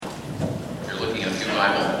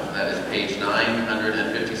Bible. That is page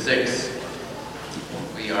 956.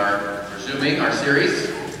 We are resuming our series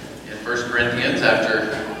in 1 Corinthians after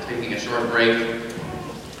taking a short break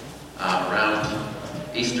around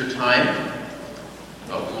Easter time.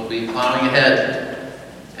 But we will be plowing ahead,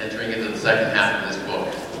 entering into the second half of this book.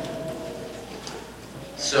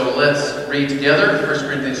 So let's read together 1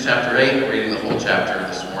 Corinthians chapter 8. We're reading the whole chapter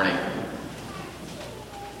this morning.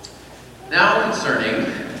 Now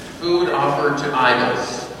concerning food offered to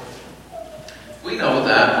idols, we know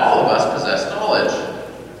that all of us possess knowledge.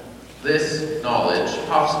 This knowledge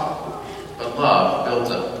puffs up, but love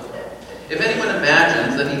builds up. If anyone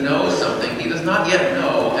imagines that he knows something, he does not yet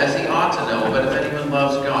know as he ought to know. But if anyone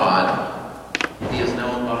loves God, he is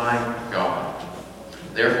known by God.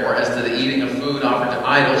 Therefore, as to the eating of food offered to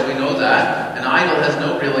idols, we know that an idol has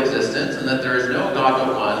no real existence, and that there is no God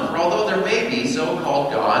but one. For although there may be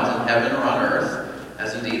so-called gods in heaven or on earth,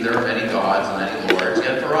 as indeed there are many gods and many lords,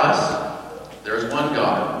 yet for us there is one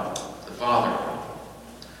God, the Father,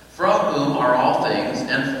 from whom are all things,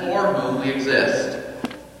 and for whom we exist,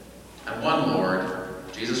 and one Lord,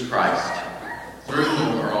 Jesus Christ, through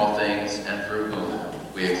whom are all things, and through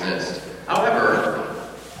whom we exist. However,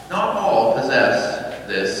 not all possess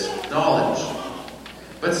this knowledge.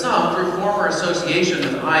 But some, through former association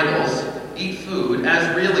with idols, eat food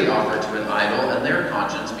as really offered to an idol, and their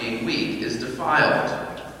conscience, being weak, is defiled.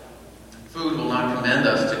 Food will not commend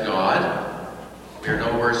us to God. We are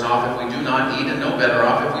no worse off if we do not eat, and no better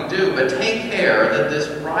off if we do. But take care that this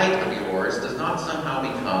right of yours does not somehow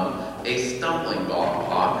become a stumbling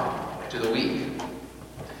block to the weak.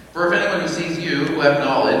 For if anyone who sees you, who have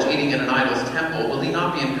knowledge, eating in an idol's temple, will he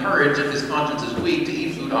not be encouraged, if his conscience is weak, to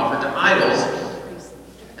eat food offered to idols?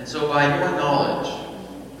 And so by your knowledge,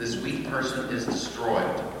 this weak person is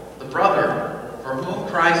destroyed. The brother for whom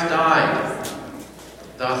Christ died,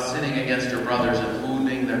 thus sinning against your brothers and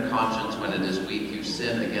wounding their conscience when it is weak, you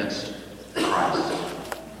sin against Christ.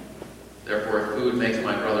 Therefore, if food makes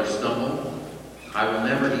my brother stumble, I will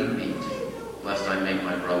never eat meat, lest I make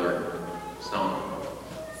my brother stumble.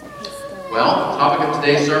 Well, the topic of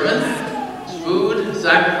today's sermon is food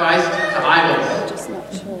sacrificed to idols.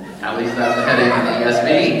 At least that's the heading in the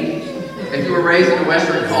ESV. If you were raised in a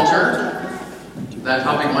Western culture, that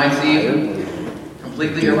topic might seem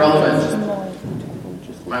completely irrelevant.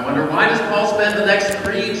 You might wonder, why does Paul spend the next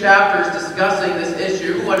 3 chapters discussing this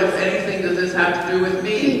issue? What, if anything, does this have to do with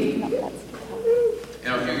me?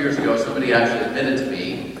 A few years ago, somebody actually admitted to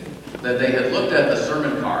me that they had looked at the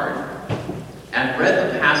sermon card and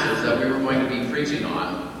read the passage that we were going to be preaching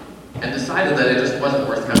on and decided that it just wasn't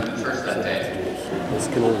worth coming to church that day. So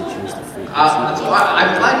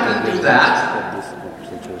I'm glad you didn't do that.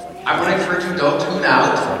 I want to encourage you, don't tune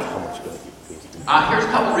out. Here's a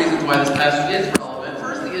couple reasons why this passage is relevant.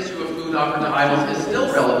 First, the issue of food offered to idols is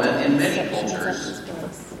still relevant in many cultures.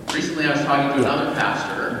 Recently, I was talking to another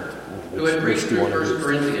pastor who had preached through 1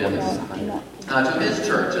 Corinthians to his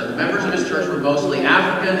church. And the members of his church were mostly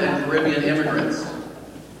African and Caribbean immigrants.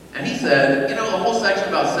 And he said, the whole section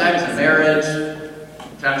about sex and marriage,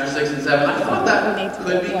 chapter 6 and 7, I thought that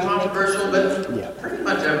could be controversial, but pretty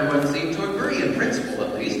much everyone seemed to agree, in principle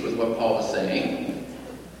at least, with what Paul was saying.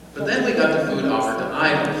 But then we got to food offered to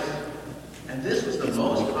idols. And this was the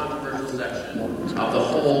most controversial section of the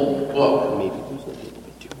whole book.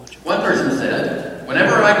 One person said,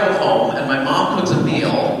 whenever I go home and my mom cooks a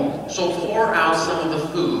meal, she'll pour out some of the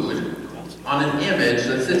food on an image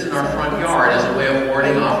that sits in our front yard as a way of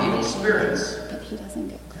warding off evil spirits.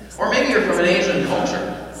 Or maybe you're from an Asian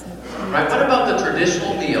culture. Right? What about the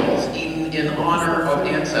traditional meals eaten in honor of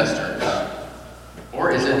ancestors?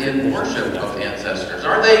 Or is it in worship of ancestors?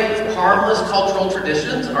 Are they harmless cultural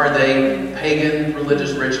traditions? Are they pagan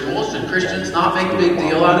religious rituals? Should Christians not make a big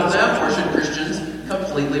deal out of them? Or should Christians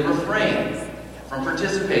completely refrain from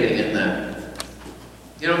participating in them?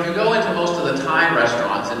 If you go into most of the Thai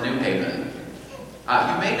restaurants in New Haven,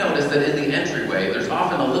 you may notice that in the entryway there's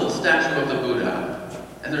often a little statue of the Buddha,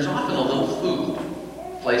 and there's often a little food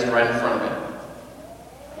placed right in front of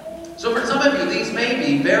it. So for some of you, these may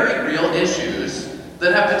be very real issues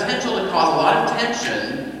that have potential to cause a lot of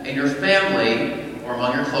tension in your family or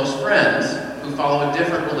among your close friends who follow a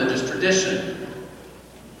different religious tradition.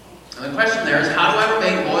 And the question there is, how do I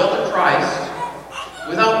remain loyal to Christ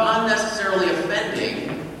without unnecessarily offending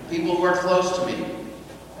people who are close to me?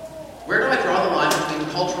 Where do I draw the line between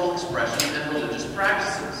cultural expression and religious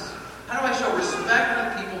practices? How do I show respect for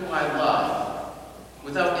the people who I love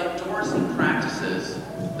without endorsing practices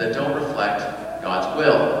that don't reflect God's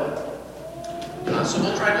will? So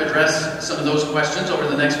we'll try to address some of those questions over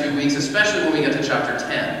the next few weeks, especially when we get to chapter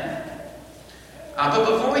 10. But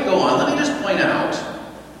before we go on, let me just point out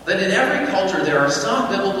that in every culture there are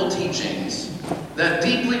some biblical teachings that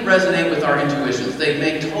deeply resonate with our intuitions. They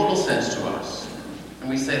make total sense to us. And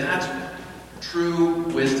we say, that's true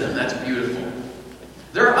wisdom, that's beautiful.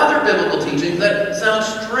 There are other biblical teachings that sound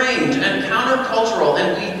strange and countercultural,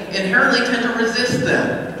 and we inherently tend to resist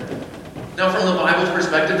them. Now, from the Bible's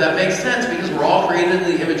perspective, that makes sense because we're all created in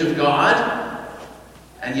the image of God,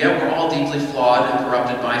 and yet we're all deeply flawed and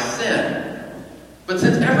corrupted by sin. But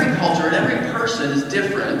since every culture and every person is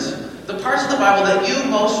different, the parts of the Bible that you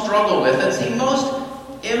most struggle with, that seem most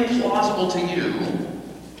implausible to you,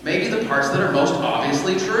 may be the parts that are most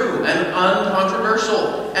obviously true and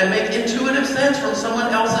uncontroversial and make intuitive sense from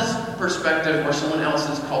someone else's perspective or someone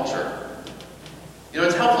else's culture.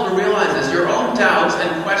 It's helpful to realize this. Your own doubts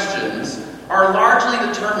and questions are largely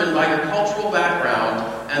determined by your cultural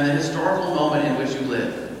background and the historical moment in which you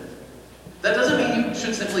live. That doesn't mean you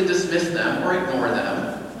should simply dismiss them or ignore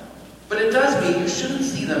them, but it does mean you shouldn't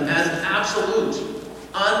see them as absolute,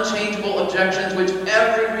 unchangeable objections which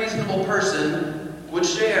every reasonable person would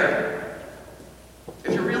share.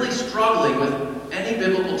 If you're really struggling with any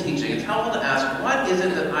biblical teaching, it's helpful to ask, what is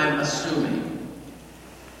it that I'm assuming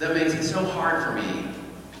that makes it so hard for me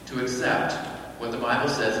to accept what the Bible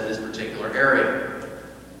says in this particular area?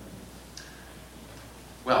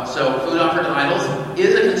 Well, so food offered to idols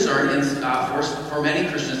is a concern for many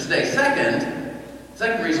Christians today.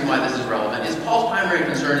 Second reason why this is relevant is Paul's primary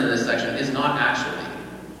concern in this section is not actually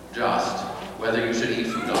just whether you should eat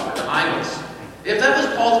food offered to idols. If that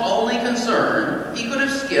was Paul's only concern, he could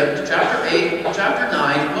have skipped chapter 8, chapter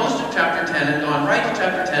 9, most of chapter 10, and gone right to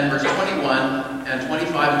chapter 10, verse 21 and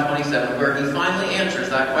 25 and 27, where he finally answers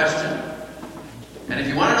that question. And if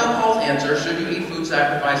you want to know Paul's answer, should you eat food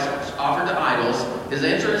sacrificed offered to idols, his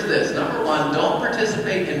answer is this. Number one, don't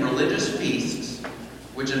participate in religious feasts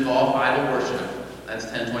which involve idol worship. That's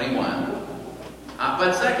 10:21.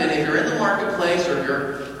 But second, if you're in the marketplace or if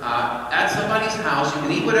you're at somebody's house, you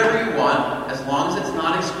can eat whatever you want as long as it's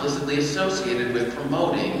not explicitly associated with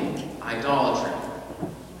promoting idolatry.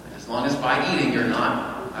 As long as by eating you're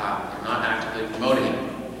not actively promoting it.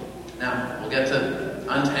 Now, we'll get to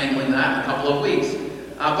untangling that in a couple of weeks.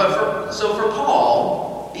 So for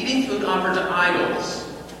Paul, eating food offered to idols,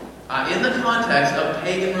 in the context of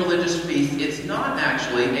pagan religious feasts, it's not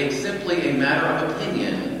actually simply a matter of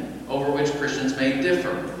opinion over which Christians may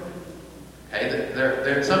differ.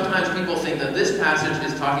 Okay, sometimes people think that this passage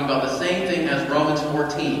is talking about the same thing as Romans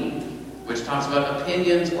 14, which talks about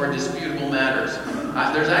opinions or disputable matters.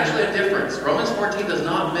 There's actually a difference. Romans 14 does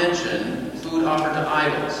not mention food offered to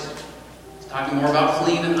idols. It's talking more about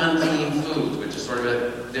clean and unclean foods, which is sort of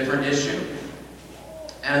a different issue.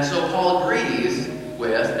 And so Paul agrees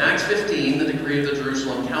with Acts 15, the decree of the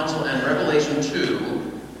Jerusalem Council, and Revelation 2,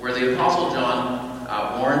 where the Apostle John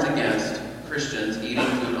warns against Christians eating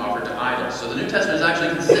food offered to idols. So the New Testament is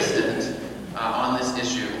actually consistent on this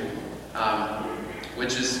issue,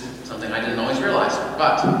 which is something I didn't always realize.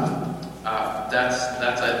 But that's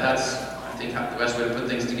I think the best way to put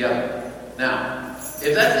things together. Now,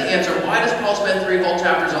 if that's the answer, why does Paul spend 3 whole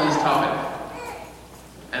chapters on this topic?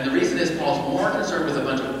 And the reason is Paul's more concerned with a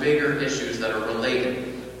bunch of bigger issues that are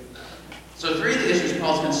related. So 3 of the issues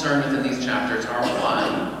Paul's concerned with in these chapters are: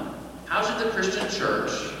 1, how should the Christian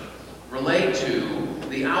church relate to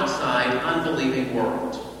the outside, unbelieving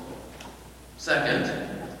world? 2nd,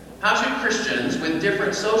 how should Christians with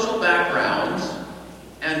different social backgrounds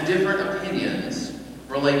and different opinions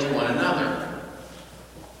relate to one another?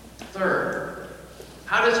 3rd,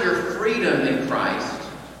 how does your freedom in Christ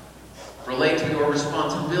relate to your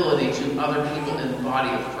responsibility to other people in the body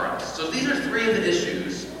of Christ? So these are 3 of the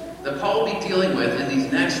issues that Paul will be dealing with in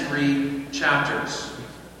these next 3 chapters.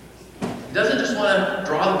 He doesn't just want to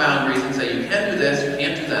draw the boundaries and say, you can do this, you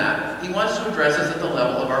can't do that. He wants to address us at the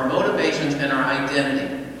level of our motivations and our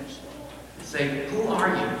identity. Say, who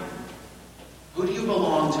are you? Who do you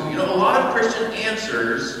belong to? A lot of Christian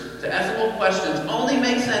answers to ethical questions only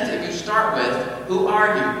make sense if you start with, who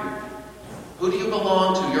are you? Who do you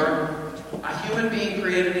belong to? You're a human being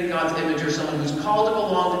created in God's image. You're someone who's called to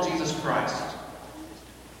belong to Jesus Christ.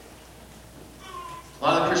 A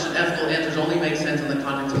lot of the Christian ethical answers only make sense in the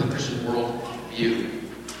context of the Christian world view.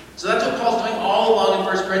 So that's what Paul's doing all along in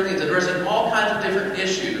 1 Corinthians, addressing all kinds of different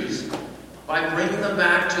issues by bringing them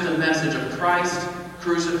back to the message of Christ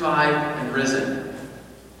crucified and risen.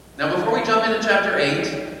 Now, before we jump into chapter 8,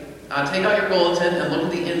 take out your bulletin and look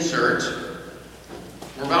at the insert.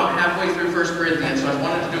 We're about halfway through 1 Corinthians, so I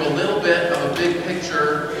wanted to do a little bit of a big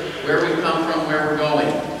picture, where we've come from, where we're going.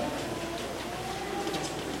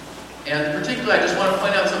 And particularly, I just want to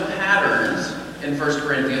point out some patterns in 1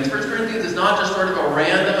 Corinthians. 1 Corinthians is not just sort of a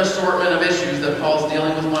random assortment of issues that that Paul's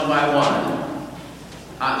dealing with one by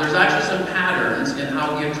one, there's actually some patterns in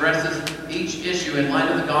how he addresses each issue in light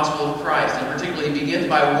of the gospel of Christ. And particularly, he begins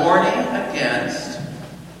by warning against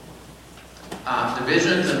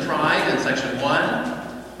divisions and pride in section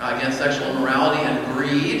 1, against sexual immorality and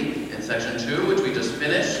greed in section 2, which we just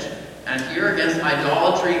finished, and here against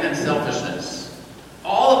idolatry and selfishness.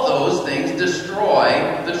 All of those things destroy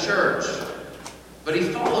the church. But he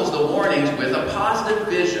follows the warnings with a positive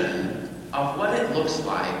vision of what it looks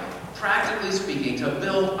like, practically speaking, to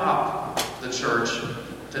build up the church,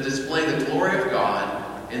 to display the glory of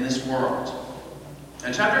God in this world.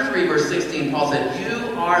 In chapter 3, verse 16, Paul said,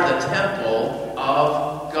 "You are the temple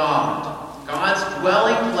of God." God's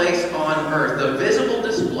dwelling place on earth, the visible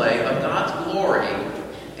display of God's glory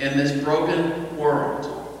in this broken world.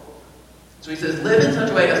 So he says, live in such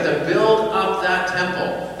a way as to build up that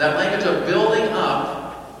temple. That language of building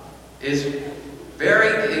up is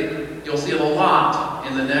you'll see it a lot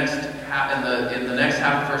in the next half, in the next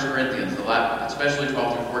half of 1 Corinthians, especially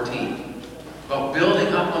 12 through 14. About building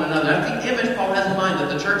up one another. That's the image Paul has in mind, that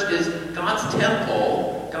the church is God's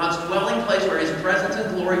temple, God's dwelling place where his presence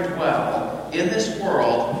and glory dwell in this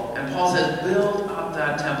world. And Paul says, build up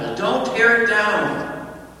that temple. Don't tear it down.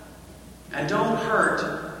 And don't hurt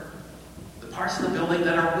the parts of the building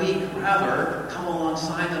that are weak. Rather, come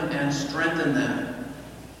alongside them and strengthen them.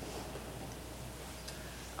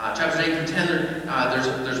 Chapters 8 through 10,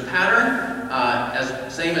 there's a pattern,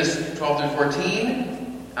 same as 12 through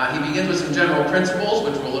 14. He begins with some general principles,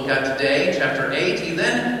 which we'll look at today. Chapter 8, he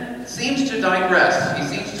then seems to digress.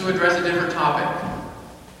 He seems to address a different topic.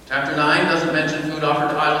 Chapter 9 doesn't mention food offered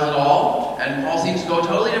to idols at all, and Paul seems to go a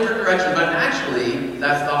totally different direction, but actually,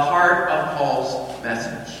 that's the heart of Paul's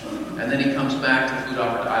message. And then he comes back to food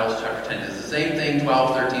offered to idols, chapter 10. It's the same thing,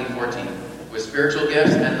 12, 13, 14, with spiritual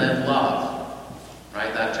gifts and then love.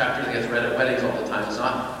 Right? That chapter that gets read at weddings all the time. It's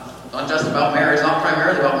not just about marriage, it's not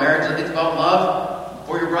primarily about marriage, it's about love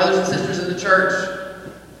for your brothers and sisters in the church.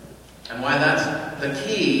 And why that's the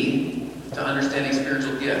key to understanding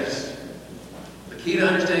spiritual gifts. The key to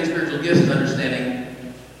understanding spiritual gifts is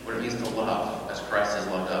understanding what it means to love as Christ has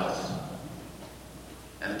loved us.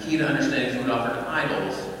 And the key to understanding food offered to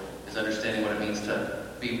idols is understanding what it means to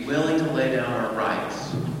be willing to lay down our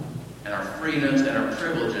rights and our freedoms and our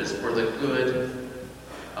privileges for the good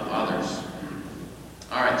of others.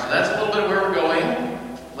 All right, so that's a little bit of where we're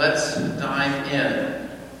going. Let's dive in.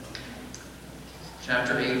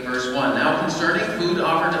 Chapter 8, verse 1. Now concerning food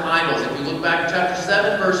offered to idols. If you look back at chapter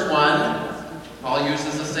 7, verse 1, Paul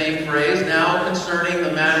uses the same phrase. Now concerning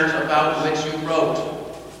the matters about which you wrote.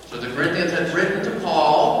 So the Corinthians had written to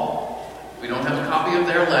Paul. We don't have a copy of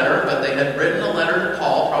their letter, but they had written a letter to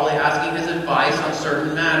Paul, probably asking his advice on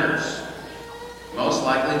certain matters. Most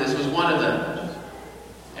likely this was one of them.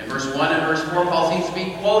 In verse 1 and verse 4, Paul seems to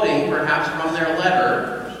be quoting, perhaps from their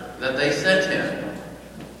letter that they sent him.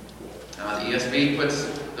 The ESV puts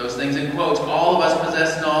those things in quotes. All of us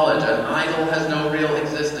possess knowledge. An idol has no real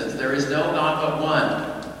existence. There is no God but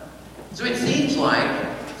one. So it seems like,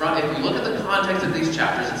 if you look at the context of these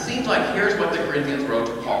chapters, it seems like here's what the Corinthians wrote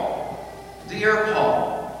to Paul. Dear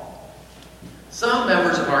Paul, some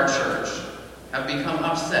members of our church have become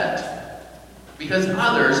upset because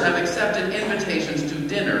others have accepted invitations to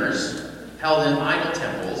dinners held in idol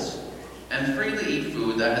temples and freely eat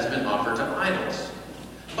food that has been offered to idols.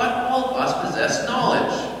 But all of us possess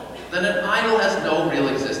knowledge that an idol has no real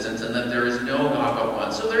existence and that there is no God but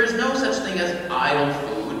one. So there is no such thing as idol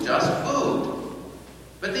food, just food.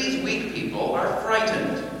 But these weak people are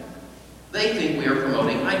frightened. They think we are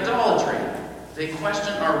promoting idolatry. They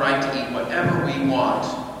question our right to eat whatever we want.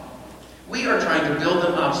 We are trying to build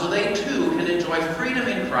them up so they too can enjoy freedom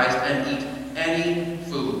in Christ and eat any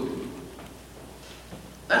food.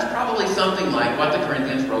 That's probably something like what the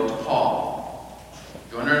Corinthians wrote to Paul.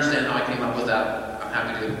 If you want to understand how I came up with that, I'm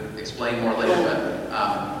happy to explain more later.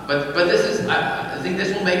 But this is, I think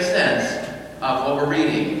this will make sense of what we're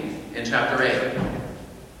reading in chapter 8.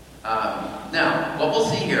 Now, what we'll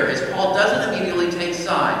see here is Paul doesn't immediately take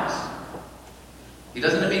sides. He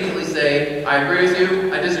doesn't immediately say, I agree with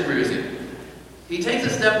you, I disagree with you. He takes a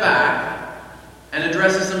step back and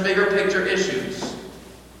addresses some bigger picture issues.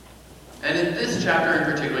 And in this chapter in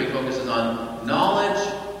particular, he focuses on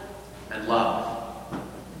knowledge and love.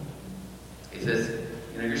 He says,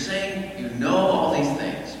 you're saying you know all these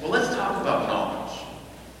things. Well, let's talk about knowledge.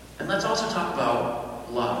 And let's also talk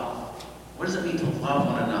about love. What does it mean to love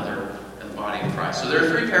one another in the body of Christ? So there are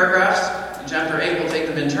 3 paragraphs in chapter 8. We'll take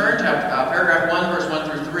them in turn. Paragraph 1, verse 1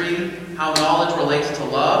 through 3, how knowledge relates to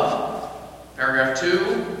love. Paragraph 2,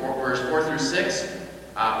 verse 4 through 6,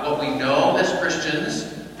 what we know as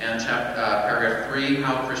Christians and paragraph 3,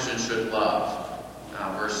 how Christians should love,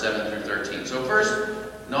 verse 7 through 13. So first,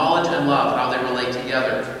 knowledge and love, how they relate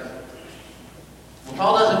together. What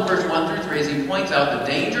Paul does in verse 1 through 3 is he points out the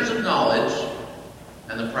dangers of knowledge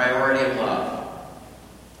and the priority of love.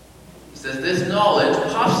 He says this knowledge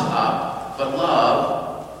puffs up, but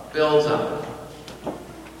love builds up.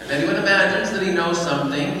 If anyone imagines that he knows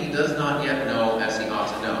something he does not yet know as he ought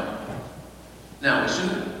to know. Now, we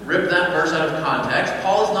shouldn't rip that verse out of context.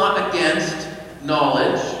 Paul is not against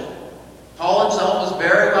knowledge. Paul himself was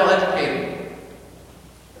very well educated.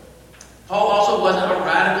 Paul also wasn't a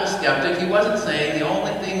radical skeptic. He wasn't saying the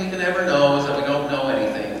only thing we can ever know is that we don't know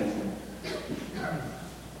anything.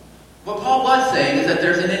 What Paul was saying is that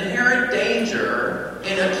there's an inherent danger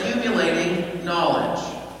in accumulating knowledge,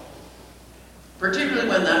 particularly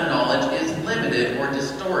when that knowledge is limited or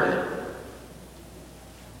distorted.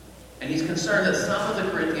 And he's concerned that some of the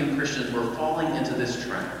Corinthian Christians were falling into this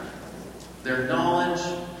trap. Their knowledge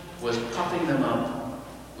was puffing them up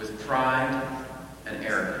with pride and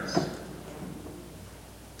arrogance.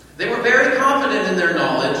 They were very confident in their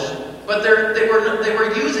knowledge, but they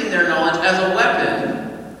were using their knowledge as a weapon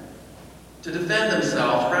to defend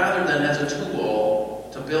themselves rather than as a tool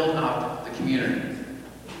to build up the community.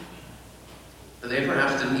 But they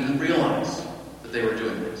perhaps didn't even realize that they were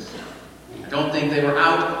doing this. I don't think they were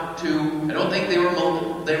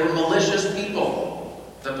malicious people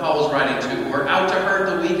that Paul was writing to, who were out to hurt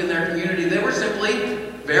the weak in their community. They were simply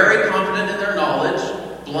very confident in their knowledge,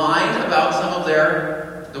 blind about some of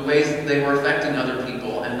the ways that they were affecting other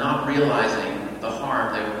people, and not realizing the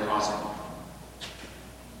harm they were causing.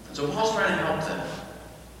 And so Paul's trying to help them.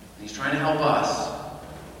 And he's trying to help us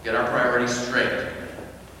get our priorities straight.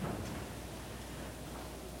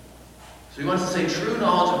 So he wants to say true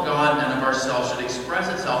knowledge of God and of ourselves should express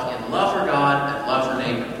itself in love for God and love for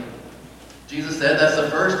neighbor. Jesus said that's the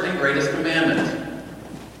first and greatest commandment.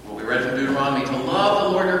 What we read from Deuteronomy, to love the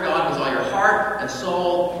Lord your God with all your heart and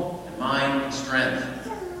soul and mind and strength.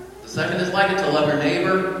 The second is like it, to love your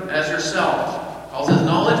neighbor as yourself. Paul says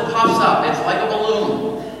knowledge puffs up. It's like a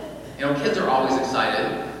balloon. You know, kids are always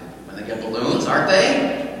excited when they get balloons, aren't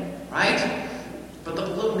they? Right? But the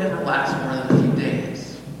balloon never lasts more than a few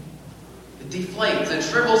days. It deflates, it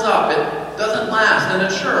shrivels up, it doesn't last. And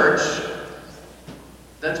a church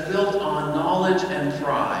that's built on knowledge and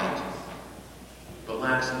pride, but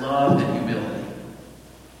lacks love and humility,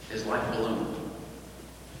 is like a balloon.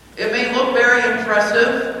 It may look very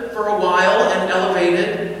impressive for a while and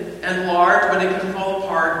elevated and large, but it can fall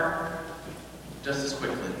apart just as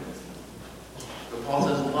quickly. But Paul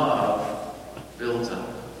says love builds up.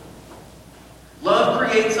 Love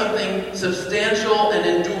creates something substantial and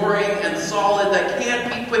enduring and solid that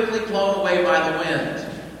can't be quickly blown away by the wind.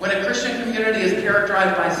 When a Christian community is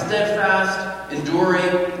characterized by steadfast,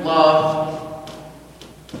 enduring love,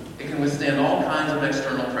 it can withstand all kinds of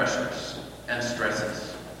external pressures and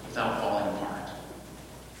stresses without falling apart.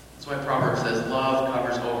 That's why Proverbs says love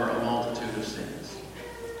covers over a multitude of sins.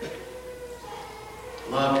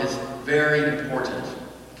 Love is very important.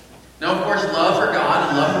 Now, of course, love for God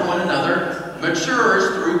and love for one another matures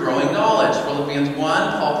through growing knowledge. Philippians 1,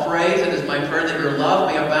 Paul prays, "It is my prayer that your love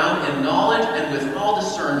may abound in knowledge and with all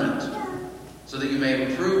discernment, so that you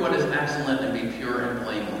may prove what is excellent and be pure and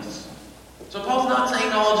blameless." So Paul's not saying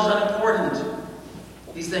knowledge is unimportant.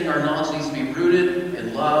 He's saying our knowledge needs to be rooted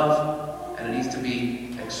in love, and it needs to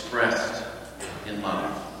be expressed in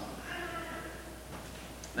love.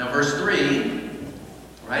 Now, verse 3,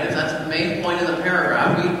 right, if that's the main point of the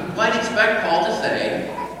paragraph, we might expect Paul to say,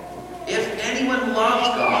 if anyone loves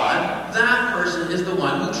God, that person is the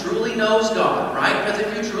one who truly knows God, right? Because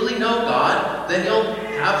if you truly know God, then you'll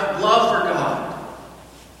have love for God.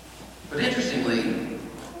 But interestingly,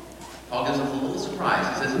 Paul gives us a little surprise.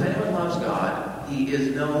 He says, if anyone loves God, he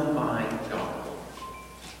is known by God.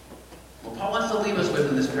 What Paul wants to leave us with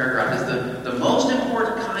in this paragraph is the most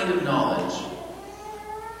important kind of knowledge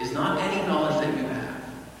is not any knowledge that you have.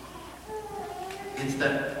 It's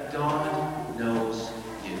that God knows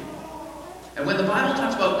you. And when the Bible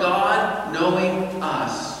talks about God knowing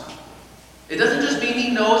us, it doesn't just mean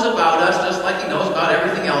he knows about us just like he knows about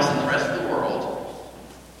everything else in the rest of the world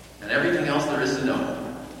and everything else there is to know.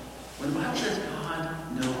 When the Bible says God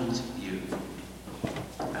knows you,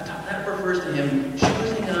 that refers to him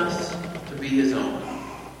choosing us to be his own.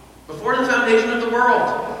 Before the foundation of the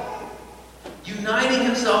world, uniting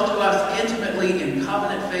himself to us intimately in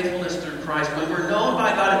covenant faithfulness through Christ. When we're known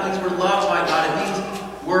by God, it means we're loved by God. It means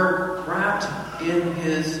we're wrapped in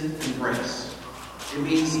his embrace. It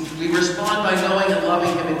means we respond by knowing and loving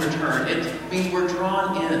him in return. It means we're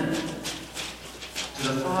drawn in to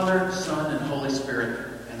the Father, Son, and Holy Spirit,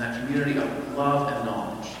 and and that community of love and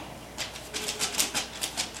knowledge.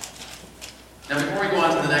 Now, before we go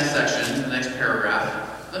on to the next section, the next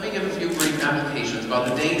paragraph, let me give a few brief applications about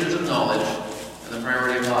the dangers of knowledge and the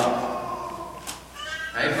priority of love.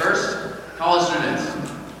 Okay, first, college students.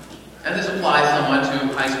 And this applies somewhat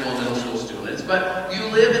to high school and middle school students, but you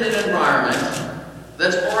live in an environment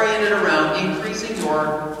that's oriented around increasing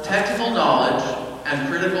your technical knowledge and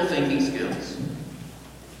critical thinking skills.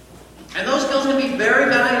 And those skills can be very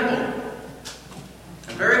valuable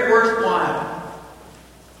and very worthwhile.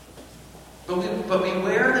 But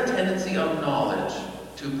beware the tendency of knowledge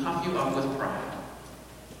to puff you up with pride.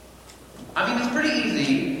 I mean, it's pretty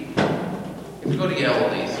easy, if you go to Yale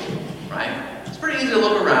at least, right? It's pretty easy to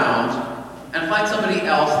look around and find somebody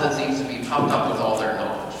else that seems to be puffed up with all their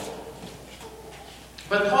knowledge.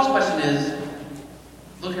 But Paul's question is,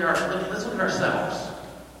 let's look at ourselves.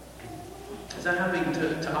 Is that happening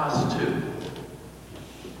to us too?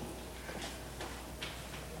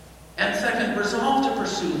 And second, resolve to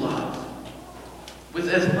pursue love with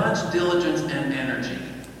as much diligence and energy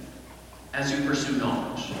as you pursue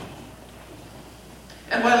knowledge.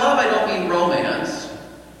 And by love, I don't mean romance,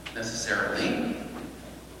 necessarily.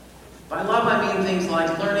 By love, I mean things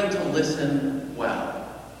like learning to listen well,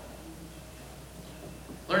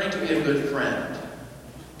 learning to be a good friend,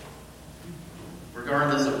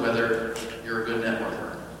 regardless of whether you're a good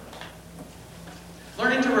networker,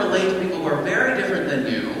 learning to relate to people who are very different than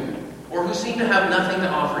you or who seem to have nothing to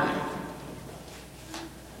offer you,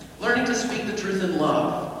 learning to speak the truth in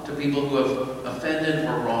love to people who have offended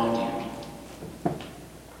or wronged you,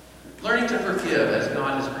 learning to forgive as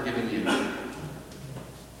God has forgiven you.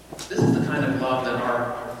 This is the kind of love that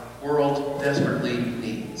our world desperately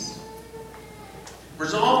needs.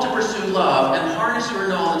 Resolve to pursue love and harness your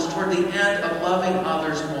knowledge toward the end of loving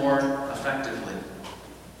others more effectively.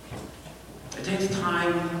 It takes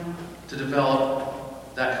time to develop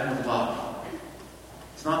that kind of love.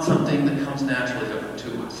 It's not something that comes naturally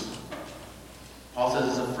to us. Paul says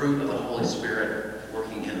it's a fruit of the Holy Spirit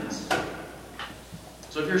working in us.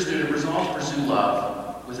 So if you're a student, resolve to pursue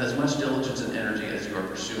love with as much diligence and energy as you are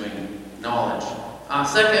pursuing knowledge.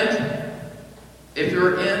 Second, if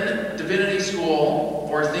you're in divinity school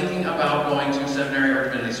or thinking about going to seminary or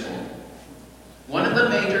divinity school, one of the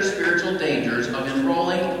major spiritual dangers of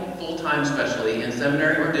enrolling full-time, especially in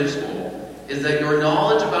seminary or div school, is that your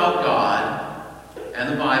knowledge about God and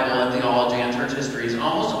the Bible and theology and church history is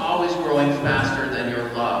almost always growing faster than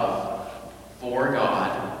your love for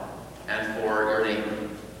God and for your neighbor.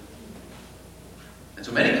 And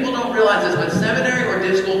so many people don't realize this, but seminary or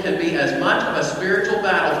div school can be as much of a spiritual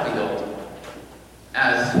battlefield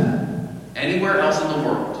as anywhere else in the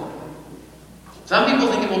world. Some people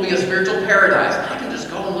think it will be a spiritual paradise. I can just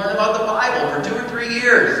go and learn about the Bible for 2 or 3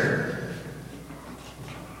 years.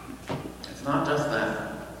 It's not just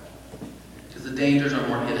that. Because the dangers are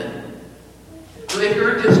more hidden. So if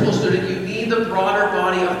you're a div school student, you need the broader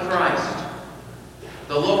body of Christ.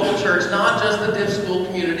 The local church, not just the div school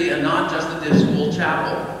community and not just the div school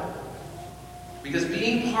chapel. Because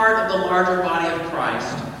being part of the larger body of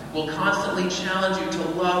Christ will constantly challenge you to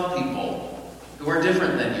love people who are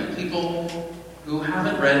different than you. People who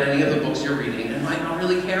haven't read any of the books you're reading and might not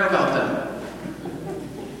really care about them.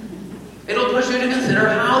 It'll push you to consider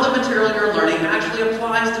how the material you're learning actually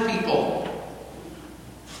applies to people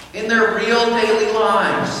in their real daily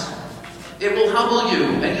lives. It will humble you,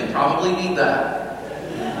 and you probably need that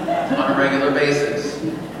on a regular basis.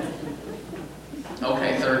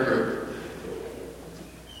 Okay, third group.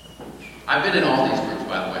 I've been in all these groups,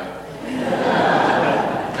 by the way.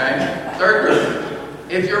 Okay? Third group.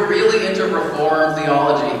 If you're really into Reformed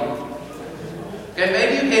theology. Okay,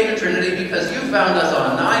 maybe you came to Trinity because you found us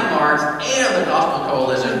on 9 Marks and the Gospel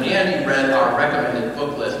Coalition, and you read our recommended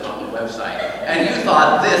book list on the website, and you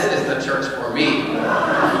thought this is the church for me.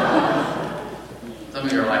 Some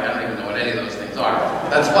of you are like, I don't even know what any of those things are.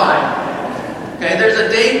 That's fine. Okay, there's a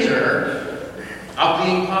danger of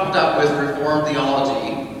being puffed up with Reformed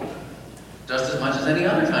theology just as much as any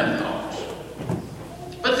other kind of knowledge.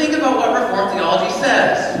 But think about what Reformed theology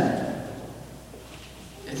says.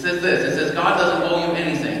 It says this. It says God doesn't owe you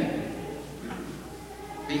anything.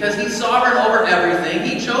 Because He's sovereign over everything.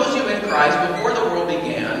 He chose you in Christ before the world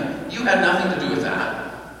began. You had nothing to do with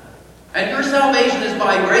that. And your salvation is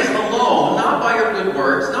by grace alone, not by your good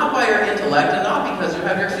works, not by your intellect, and not because you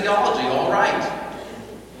have your theology all right.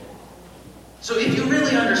 So if you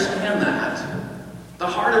really understand that, the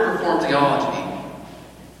heart of Reformed theology,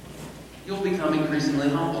 you'll become increasingly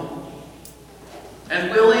humble and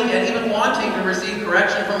willing and even wanting to receive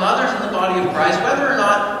correction from others in the body of Christ, whether or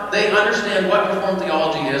not they understand what Reformed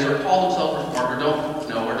theology is or call themselves Reformed or don't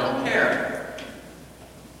know or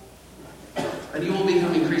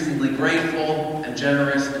grateful and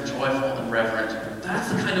generous and joyful and reverent.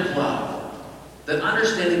 That's the kind of love that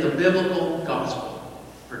understanding the biblical gospel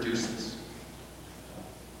produces.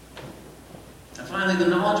 And finally, the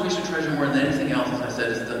knowledge we should treasure more than anything else, as I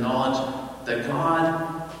said, is the knowledge that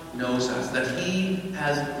God knows us, that He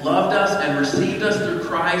has loved us and received us through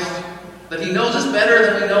Christ, that He knows us better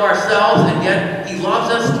than we know ourselves, and yet He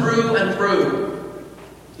loves us through and through.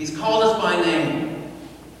 He's called us by name.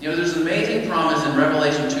 You know, there's an amazing promise in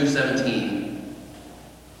Revelation 2:17.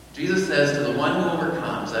 Jesus says to the one who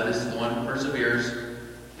overcomes, that is the one who perseveres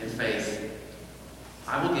in faith,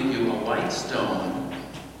 I will give you a white stone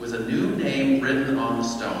with a new name written on the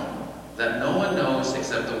stone that no one knows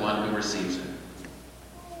except the one who receives it.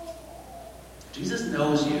 Jesus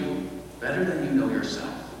knows you better than you know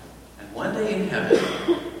yourself. And one day in heaven,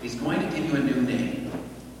 He's going to give you a new name.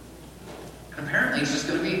 And apparently it's just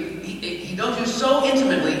going to be, He knows you so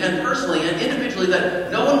intimately and personally and individually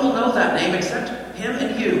that no one will know that name except Him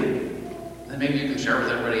and you. Then maybe you can share with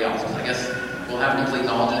everybody else. I guess we'll have complete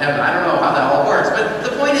knowledge in heaven. I don't know how that all works. But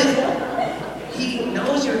the point is, He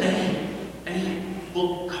knows your name. And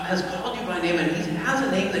He has called you by name. And He has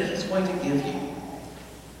a name that He's going to give you.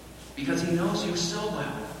 Because He knows you so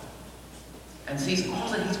well. And sees all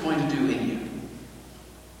that He's going to do in you.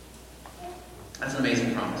 That's an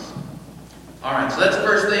amazing promise. Alright, so that's the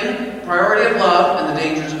first thing. Priority of love and the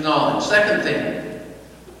dangers of knowledge. Second thing.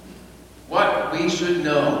 What we should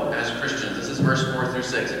know as Christians. This is verse 4 through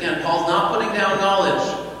 6. Again, Paul's not putting down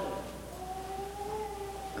knowledge.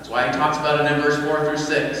 That's why he talks about it in verse 4 through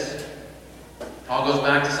 6. Paul goes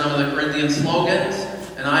back to some of the Corinthian slogans.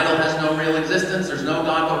 An idol has no real existence. There's no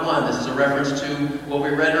God but one. This is a reference to what we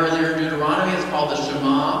read earlier in Deuteronomy. It's called the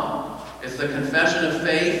Shema. It's the confession of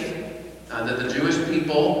faith that the Jewish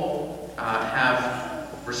people have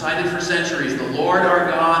recited for centuries. The Lord our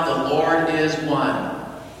God, the Lord is one.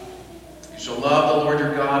 You shall love the Lord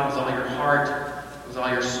your God with all your heart, with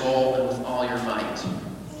all your soul, and with all your might.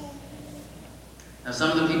 Now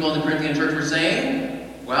some of the people in the Corinthian church were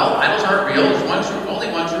saying, well, idols aren't real. There's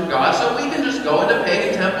only one true God, so we can just go into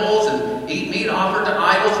pagan temples and eat meat offered to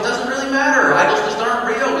idols. It doesn't really matter. Idols just aren't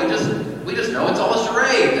real. We just know it's all a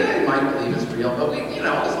charade. You might believe it's real, but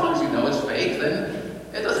as long as you know it's fake, then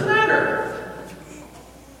it doesn't matter.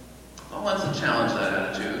 Paul wants to challenge that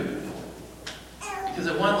attitude. Because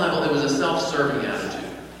at one level, it was a self-serving attitude.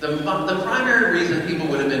 The primary reason people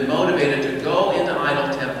would have been motivated to go into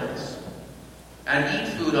idol temples and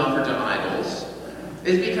eat food offered to idols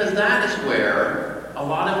is because that is where a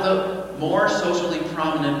lot of the more socially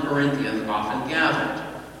prominent Corinthians often gathered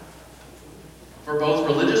for both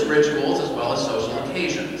religious rituals as well as social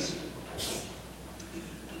occasions.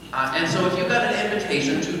 And so if you got an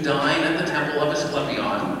invitation to dine at the temple of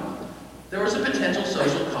Asclepion, there was a potential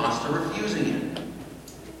social cost to refusing it,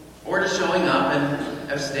 or to showing up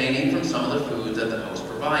and abstaining from some of the food that the host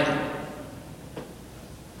provided.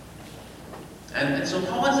 And so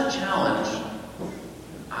Paul wants to challenge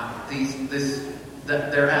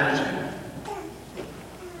their attitude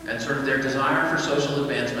and sort of their desire for social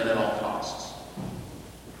advancement at all costs.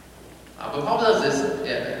 But Paul does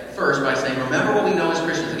this first by saying, remember what we know as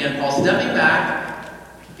Christians. Again, Paul's stepping back.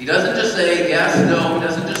 He doesn't just say yes, no. He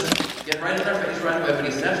doesn't just get right in their face right away, but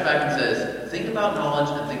he steps back and says, think about knowledge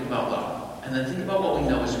and think about love. And then think about what we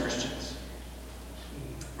know as Christians.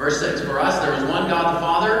 Verse 6, for us there is one God the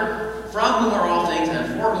Father, from whom are all things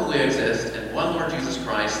and for whom we exist, and one Lord Jesus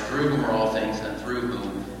Christ, through whom are all things and through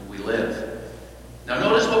whom we live. Now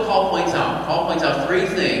notice what Paul points out. Paul points out three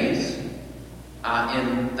things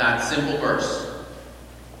in that simple verse.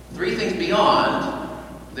 Three things beyond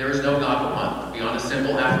there is no God but one, beyond a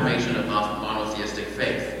simple affirmation of monotheistic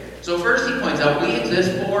faith. So first he points out we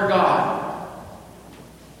exist for God.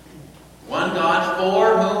 One God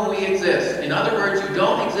for whom we exist. In other words, you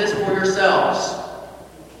don't exist for yourselves.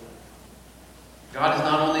 God is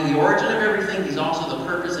not only the origin of everything, He's also the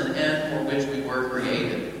purpose and end for which we were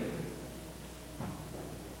created.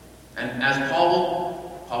 And as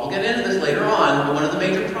Paul will get into this later on, but one of the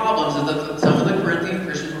major problems is that some of the Corinthian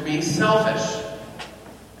Christians were being selfish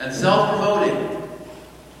and self-promoting.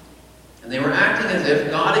 And they were acting as if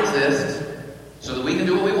God exists so that we can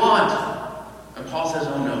do what we want. And Paul says,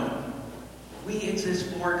 oh no. We exist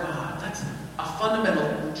for God. That's a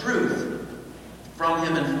fundamental truth from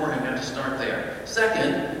Him and for Him. We have to start there.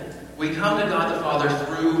 Second, we come to God the Father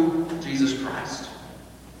through Jesus Christ.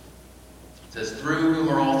 It says, through whom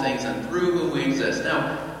are all things and through whom we exist.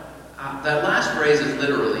 Now, that last phrase is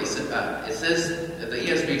literally, it says, the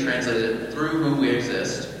ESV translated it, through whom we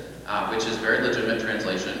exist, which is a very legitimate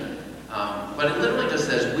translation. But it literally just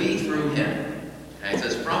says, we through Him. Okay? It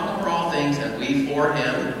says, from whom are all things and we for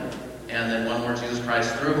Him. and then one Lord Jesus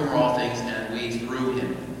Christ, through whom are all things, and we through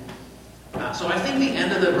him. So I think the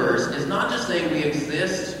end of the verse is not just saying we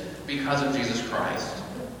exist because of Jesus Christ,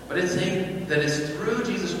 but it's saying that it's through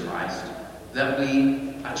Jesus Christ that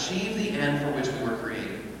we achieve the end for which we were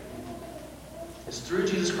created. It's through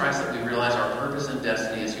Jesus Christ that we realize our purpose and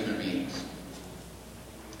destiny as human beings.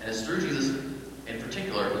 And it's through Jesus in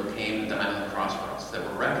particular who came and died on the cross for us, that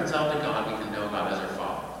we're reconciled to God, we can know God as our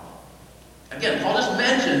Father. Again, Paul just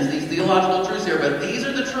mentions these theological truths here, but these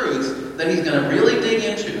are the truths that he's going to really dig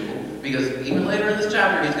into, because even later in this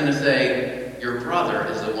chapter he's going to say, your brother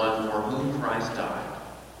is the one for whom Christ died.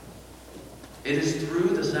 It is through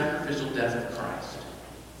the sacrificial death of Christ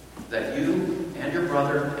that you and your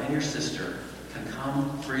brother and your sister can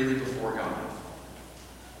come freely before God.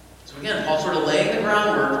 So again, Paul's sort of laying the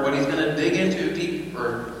groundwork for what he's going to dig into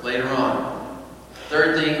deeper later on.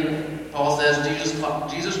 Third thing, Paul says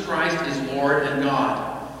Jesus Christ is Lord and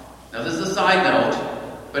God. Now this is a side note,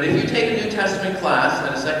 but if you take a New Testament class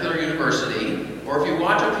at a secular university, or if you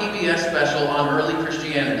watch a PBS special on early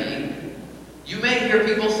Christianity, you may hear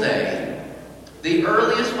people say, the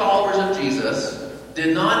earliest followers of Jesus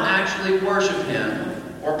did not actually worship him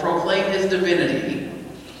or proclaim his divinity.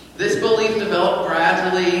 This belief developed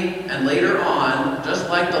gradually and later on, just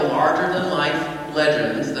like the larger-than-life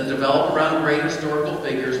legends that develop around great historical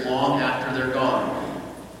figures long after they're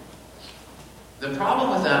gone. The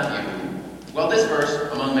problem with that view, well, this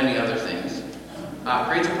verse, among many other things,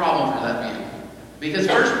 creates a problem for that view. Because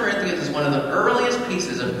 1 Corinthians is one of the earliest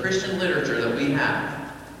pieces of Christian literature that we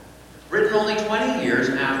have, written only 20 years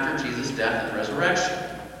after Jesus' death and resurrection.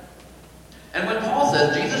 And when Paul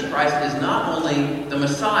says Jesus Christ is not only the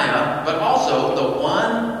Messiah, but also the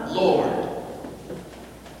one Lord,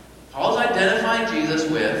 Paul's identifying Jesus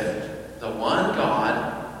with the one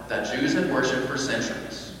God that Jews had worshipped for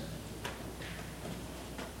centuries.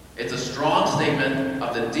 It's a strong statement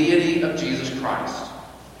of the deity of Jesus Christ.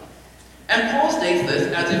 And Paul states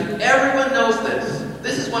this as if everyone knows this.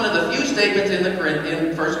 This is one of the few statements in 1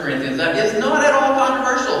 Corinthians that is not at all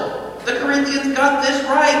controversial. The Corinthians got this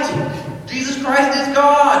right. Jesus Christ is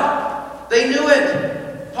God. They knew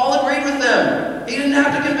it. Paul agreed with them. He didn't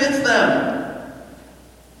have to convince them.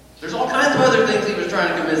 There's all kinds of other things he was trying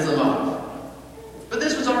to convince them of. But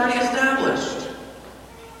this was already established.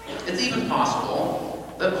 It's even possible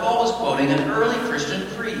that Paul was quoting an early Christian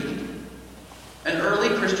creed, an early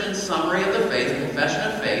Christian summary of the faith, confession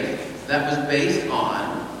of faith, that was based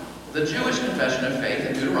on the Jewish confession of faith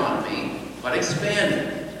in Deuteronomy, but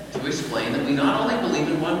expanded to explain that we not only believe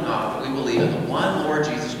in one God, but we believe in the one Lord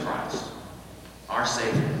Jesus Christ, our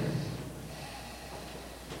Savior.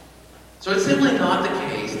 So it's simply not the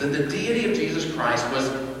case that the deity of Jesus Christ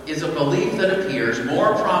is a belief that appears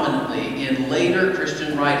more prominently in later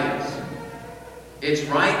Christian writings. It's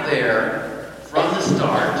right there from the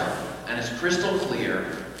start, and it's crystal clear.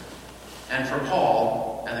 And for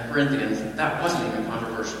Paul and the Corinthians, that wasn't even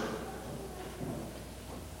controversial.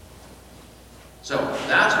 So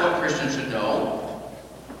that's what Christians should know.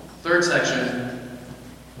 Third section,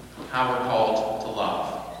 how we're called to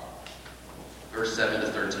love. Verse 7 to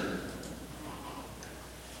 13.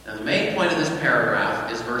 Now the main point of this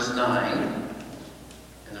paragraph is verse 9.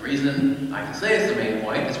 And the reason I can say it's the main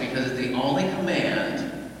point is because it's the only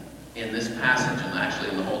command in this passage, and actually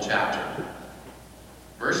in the whole chapter.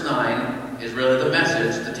 Verse 9 is really the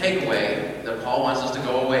message, the takeaway that Paul wants us to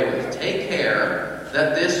go away with. Take care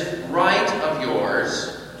that this right of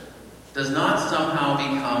yours does not somehow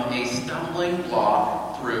become a stumbling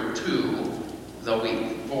block for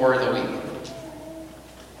the weak.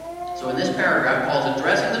 So in this paragraph, Paul's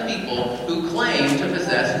addressing the people who claim to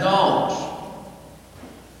possess knowledge,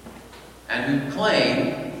 and who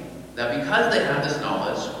claim that because they have this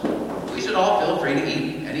knowledge, we should all feel free to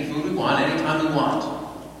eat any food we want, anytime we want.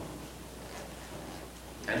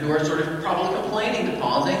 And who are sort of probably complaining to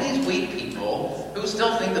Paul, saying these weak people who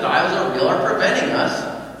still think that idols are real are preventing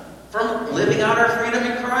us from living out our freedom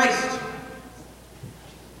in Christ.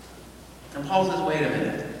 And Paul says, wait a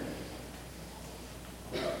minute.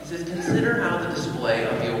 He says, consider how the display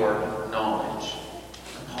of your knowledge.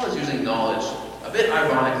 And Paul is using knowledge a bit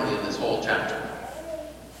ironically in this whole chapter.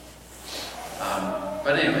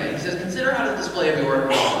 But anyway, he says, consider how the display of your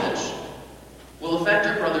knowledge will affect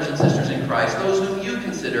your brothers and sisters in Christ, those whom you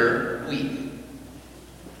consider weak.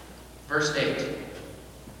 Verse 8.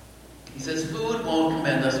 He says, food won't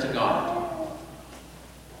commend us to God.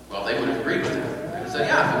 Well, they would have agreed with him. They would have said,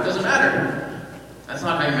 yeah, food doesn't matter. That's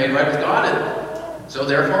not how you're made right with God. So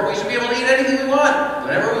therefore, we should be able to eat anything we want,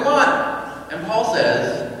 whatever we want. And Paul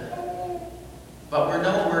says, but we're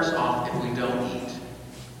no worse off if we don't eat,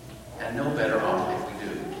 and no better off if we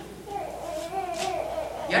do.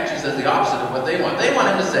 he actually says the opposite of what they want. They want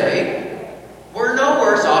him to say, we're no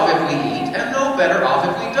worse off if we eat and no better off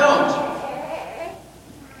if we don't.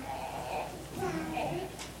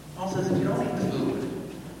 Paul says if you don't eat the food,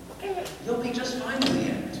 you'll be just fine in the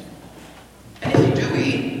end. And if you do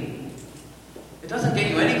eat, it doesn't get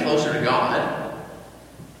you any closer to God.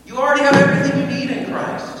 You already have everything you need in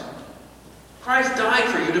Christ. Christ died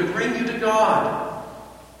for you to bring you to God.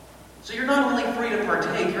 So you're not only free to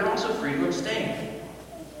partake, you're also free to abstain.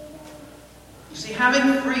 You see,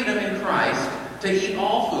 having freedom in Christ to eat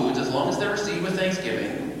all foods as long as they're received with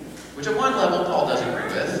thanksgiving, which at one level Paul does agree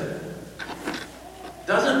with,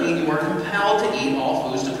 doesn't mean you are compelled to eat all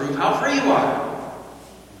foods to prove how free you are.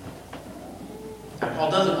 And Paul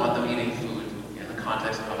doesn't want them eating food in the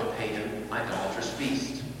context of a pagan, idolatrous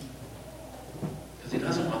feast. Because he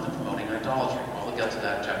doesn't want them promoting idolatry. We'll get to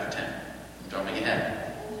that in chapter 10. I'm jumping ahead.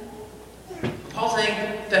 Paul's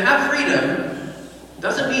saying to have freedom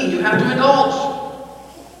doesn't mean you have to indulge.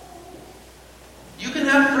 You can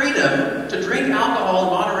have freedom to drink alcohol in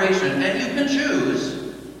moderation, and you can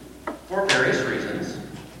choose, for various reasons,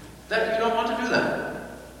 that you don't want to do that.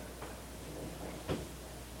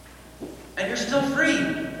 And you're still free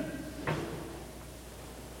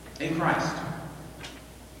in Christ.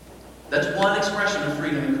 That's one expression of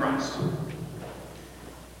freedom in Christ.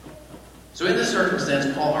 So in this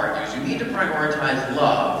circumstance, Paul argues, you need to prioritize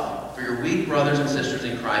love for your weak brothers and sisters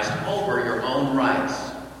in Christ over your own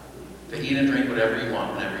rights to eat and drink whatever you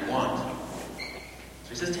want, whenever you want. So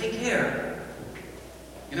he says, take care.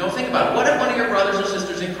 You know, think about it. What if one of your brothers or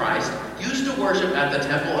sisters in Christ used to worship at the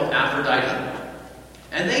temple of Aphrodite,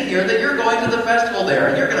 and they hear that you're going to the festival there,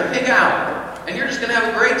 and you're going to pig out, and you're just going to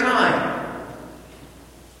have a great time?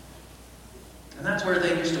 And that's where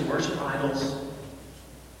they used to worship idols,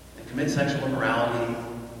 and commit sexual immorality,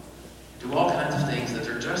 do all kinds of things that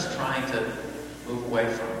they're just trying to move away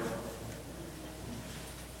from,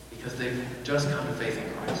 because they've just come to faith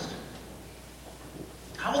in Christ.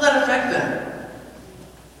 How will that affect them?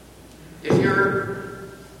 If you're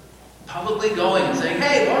publicly going and saying,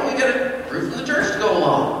 hey, why don't we get a group from the church to go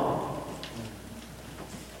along?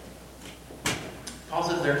 Paul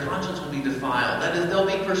says their conscience will be defiled. That is, they'll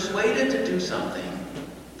be persuaded to do something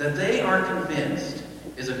that they are convinced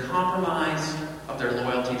is a compromise of their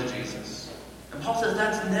loyalty to Jesus. And Paul says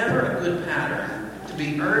that's never a good pattern, to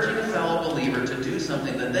be urging a fellow believer to do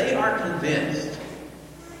something that they are convinced,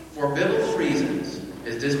 for biblical reasons,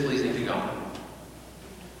 is displeasing to God.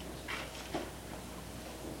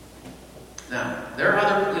 Now, there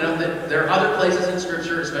are other places in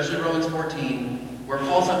Scripture, especially Romans 14, where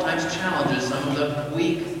Paul sometimes challenges some of the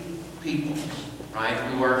weak people, right?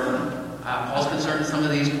 Who are Paul's concerned that some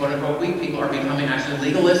of these quote-unquote weak people are becoming actually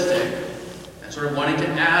legalistic and sort of wanting to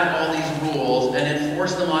add all these rules and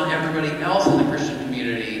enforce them on everybody else in the Christian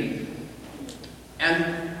community.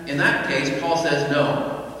 And in that case, Paul says,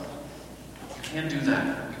 no, you can't do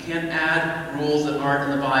that. You can't add rules that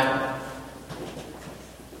aren't in the Bible.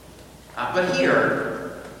 But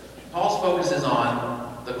here, Paul's focus is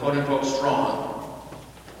on the quote-unquote strong.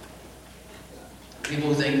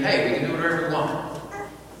 People who think, hey, we can do whatever we want.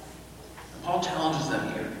 And Paul challenges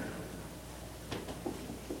them here.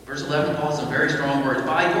 Verse 11, Paul has some very strong words.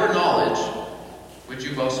 By your knowledge, which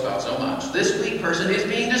you boast about so much, this weak person is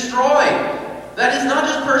being destroyed. That is not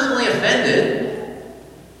just personally offended,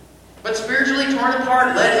 but spiritually torn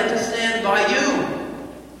apart, led into sin by you.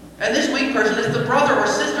 And this weak person is the brother or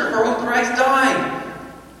sister for whom Christ died.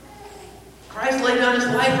 Christ laid down his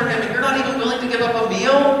life for him, and you're not even willing to give up a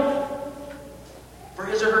meal for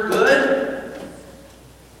his or her good?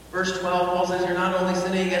 Verse 12, Paul says you're not only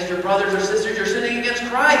sinning against your brothers or sisters, you're sinning against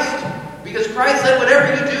Christ. Because Christ said,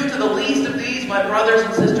 whatever you do to the least of these, my brothers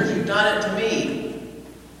and sisters, you've done it to me.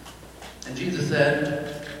 And Jesus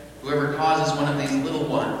said, whoever causes one of these little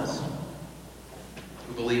ones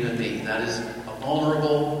who believe in me, that is a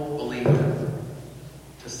vulnerable believer,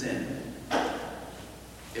 to sin.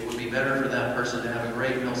 It would be better for that person to have a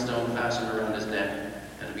great millstone fastened around his neck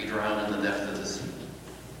and to be drowned in the depth of the sea.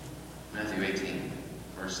 Matthew 18,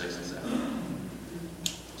 verse 6 and 7.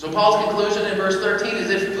 So Paul's conclusion in verse 13 is,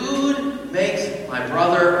 if food makes my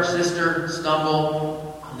brother or sister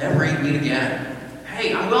stumble, I'll never eat meat again.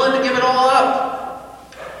 Hey, I'm willing to give it all up.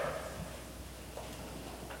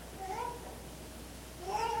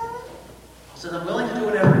 Paul said, I'm willing to do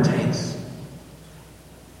whatever it takes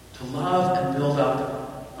to love and build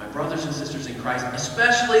up my brothers and sisters in Christ,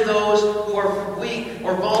 especially those who are weak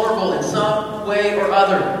or vulnerable in some way or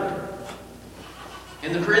other.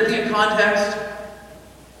 In the Corinthian context,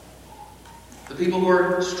 the people who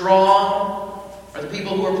are strong are the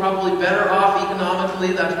people who are probably better off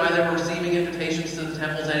economically. That's why they were receiving invitations to the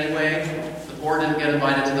temples anyway. The poor didn't get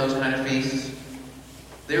invited to those kind of feasts.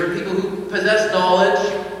 They were people who possessed knowledge,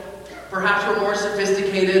 perhaps were more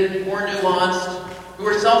sophisticated, more nuanced, who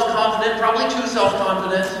were self-confident, probably too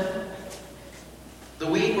self-confident. The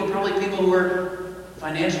weak were probably people who were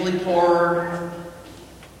financially poorer,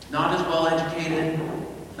 not as well educated,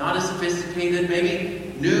 not as sophisticated,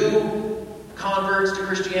 maybe new converts to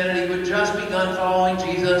Christianity who had just begun following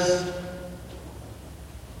Jesus.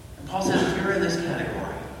 And Paul says, if you're in this category,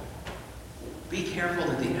 be careful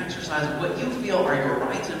that the exercise of what you feel are your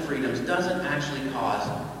rights and freedoms doesn't actually cause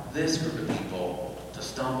this group of people to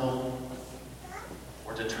stumble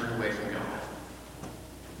or to turn away from God.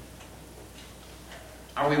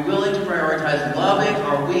 Are we willing to prioritize loving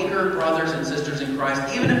our weaker brothers and sisters in Christ,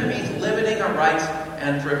 even if it means limiting our rights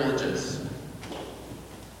and privileges?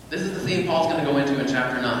 This is the theme Paul's going to go into in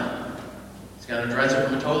chapter 9. He's going to address it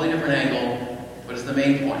from a totally different angle, but it's the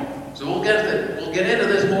main point. So we'll get into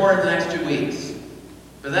this more in the next 2 weeks.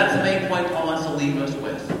 But that's the main point Paul wants to leave us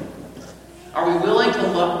with. Are we willing to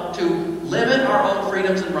limit our own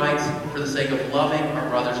freedoms and rights for the sake of loving our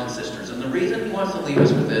brothers and sisters? And the reason he wants to leave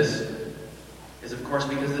us with this is, of course,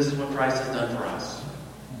 because this is what Christ has done for us.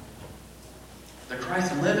 That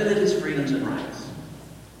Christ limited his freedoms and rights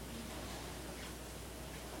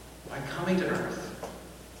by coming to earth,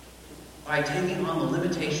 by taking on the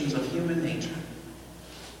limitations of human nature,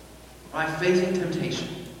 by facing temptation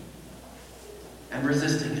and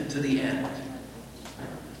resisting it to the end,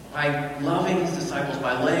 by loving his disciples,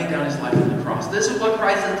 by laying down his life on the cross. This is what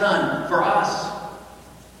Christ has done for us.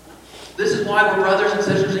 This is why we're brothers and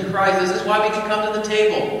sisters in Christ. This is why we can come to the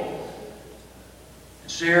table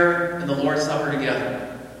and share in the Lord's Supper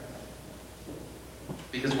together.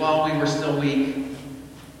 Because while we were still weak,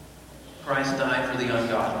 Christ died for the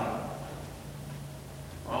ungodly.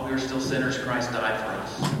 While we were still sinners, Christ died for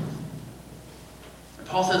us. And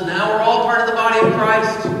Paul says, now we're all part of the body of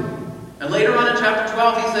Christ. And later on in chapter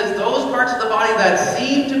 12, he says, those parts of the body that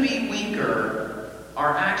seem to be weaker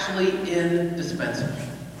are actually indispensable.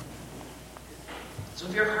 So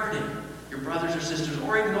if you're hurting your brothers or sisters,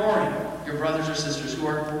 or ignoring your brothers or sisters who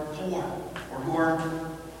are poor, or who are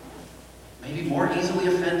maybe more easily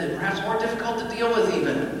offended, perhaps more difficult to deal with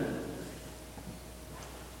even,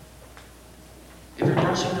 if you're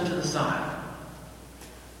brushing them to the side,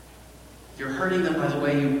 if you're hurting them by the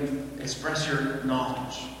way you express your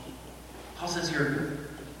knowledge, Paul says you're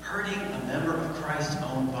hurting a member of Christ's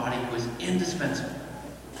own body who is indispensable.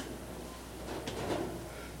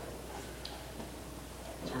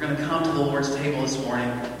 So we're going to come to the Lord's table this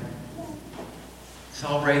morning,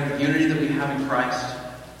 celebrate the unity that we have in Christ,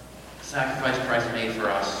 the sacrifice Christ made for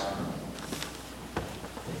us.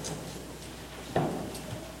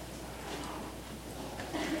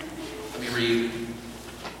 Let me read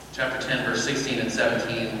chapter 10, verse 16 and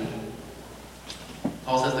 17.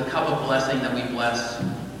 Paul says, the cup of blessing that we bless,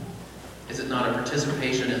 is it not a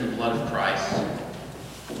participation in the blood of Christ?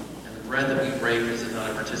 And the bread that we break, is it not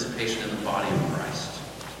a participation in the body of Christ?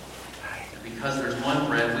 And because there's one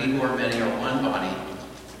bread, we who are many are one body,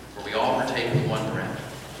 for we all partake of one bread.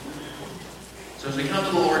 So as we come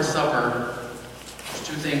to the Lord's Supper, there's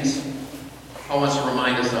 2 things Paul wants to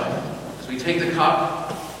remind us of. As we take the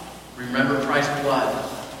cup, remember Christ's blood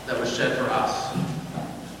that was shed for us.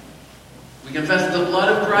 We confess that the blood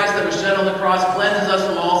of Christ that was shed on the cross cleanses us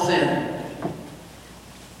from all sin.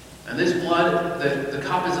 And this blood, the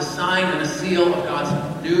cup, is a sign and a seal of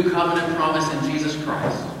God's new covenant promise in Jesus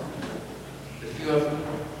Christ. That if you have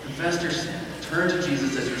confessed your sin, turn to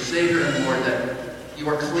Jesus as your Savior and Lord, that you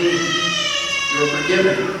are clean, you are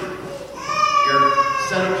forgiven, you're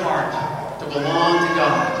set apart to belong to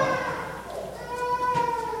God.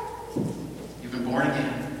 You've been born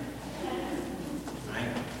again.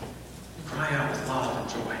 Cry out with love and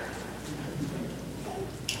joy.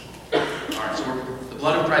 Alright, so the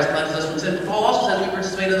blood of Christ cleanses us from sin. But Paul also says we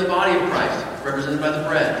participate in the body of Christ, represented by the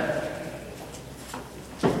bread.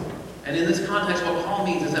 And in this context, what Paul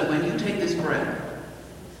means is that when you take this bread,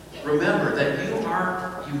 remember that you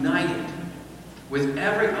are united with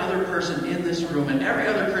every other person in this room and every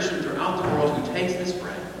other Christian throughout the world who takes this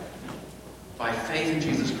bread by faith in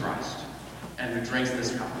Jesus Christ and who drinks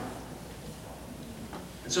this cup.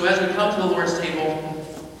 So as we come to the Lord's table,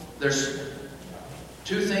 there's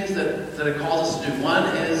 2 things that it calls us to do. One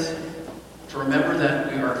is to remember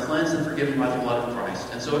that we are cleansed and forgiven by the blood of Christ.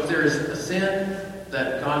 And so if there is a sin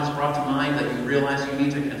that God has brought to mind that you realize you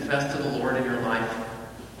need to confess to the Lord in your life,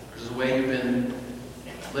 there's a way you've been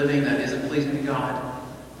living that isn't pleasing to God,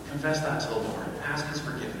 confess that to the Lord. Ask his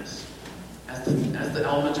forgiveness as the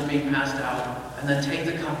elements are being passed out. And then take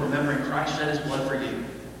the cup, remembering Christ shed his blood for you.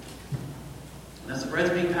 And as the bread's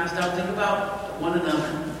being passed out, think about one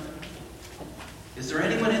another. Is there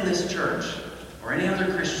anyone in this church or any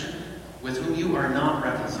other Christian with whom you are not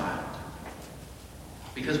reconciled?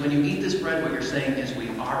 Because when you eat this bread, what you're saying is we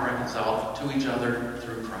are reconciled to each other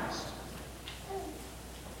through Christ.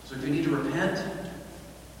 So if you need to repent,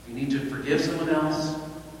 if you need to forgive someone else,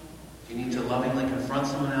 if you need to lovingly confront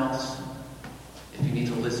someone else, if you need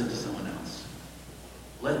to listen to someone else,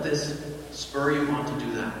 let this spur you on to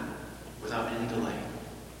do that without any delay.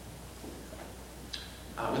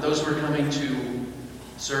 With those who are coming to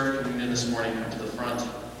serve communion this morning, come to the front.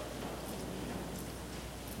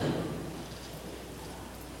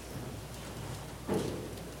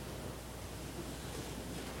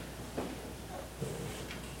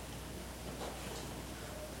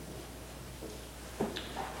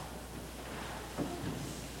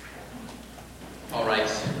 All right,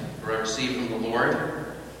 for I received from the Lord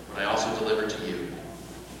what I also delivered to you.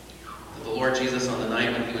 That the Lord Jesus, on the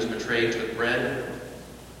night when he was betrayed, took bread,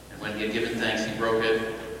 and when he had given thanks, he broke it,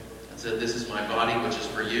 and said, "This is my body, which is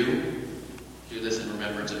for you. Do this in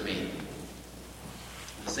remembrance of me."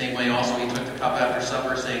 In the same way also he took the cup after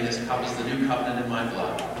supper, saying, "This cup is the new covenant in my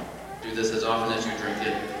blood. Do this as often as you drink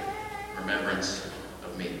it in remembrance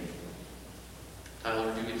of me." Tyler,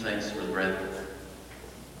 would you give thanks for the bread?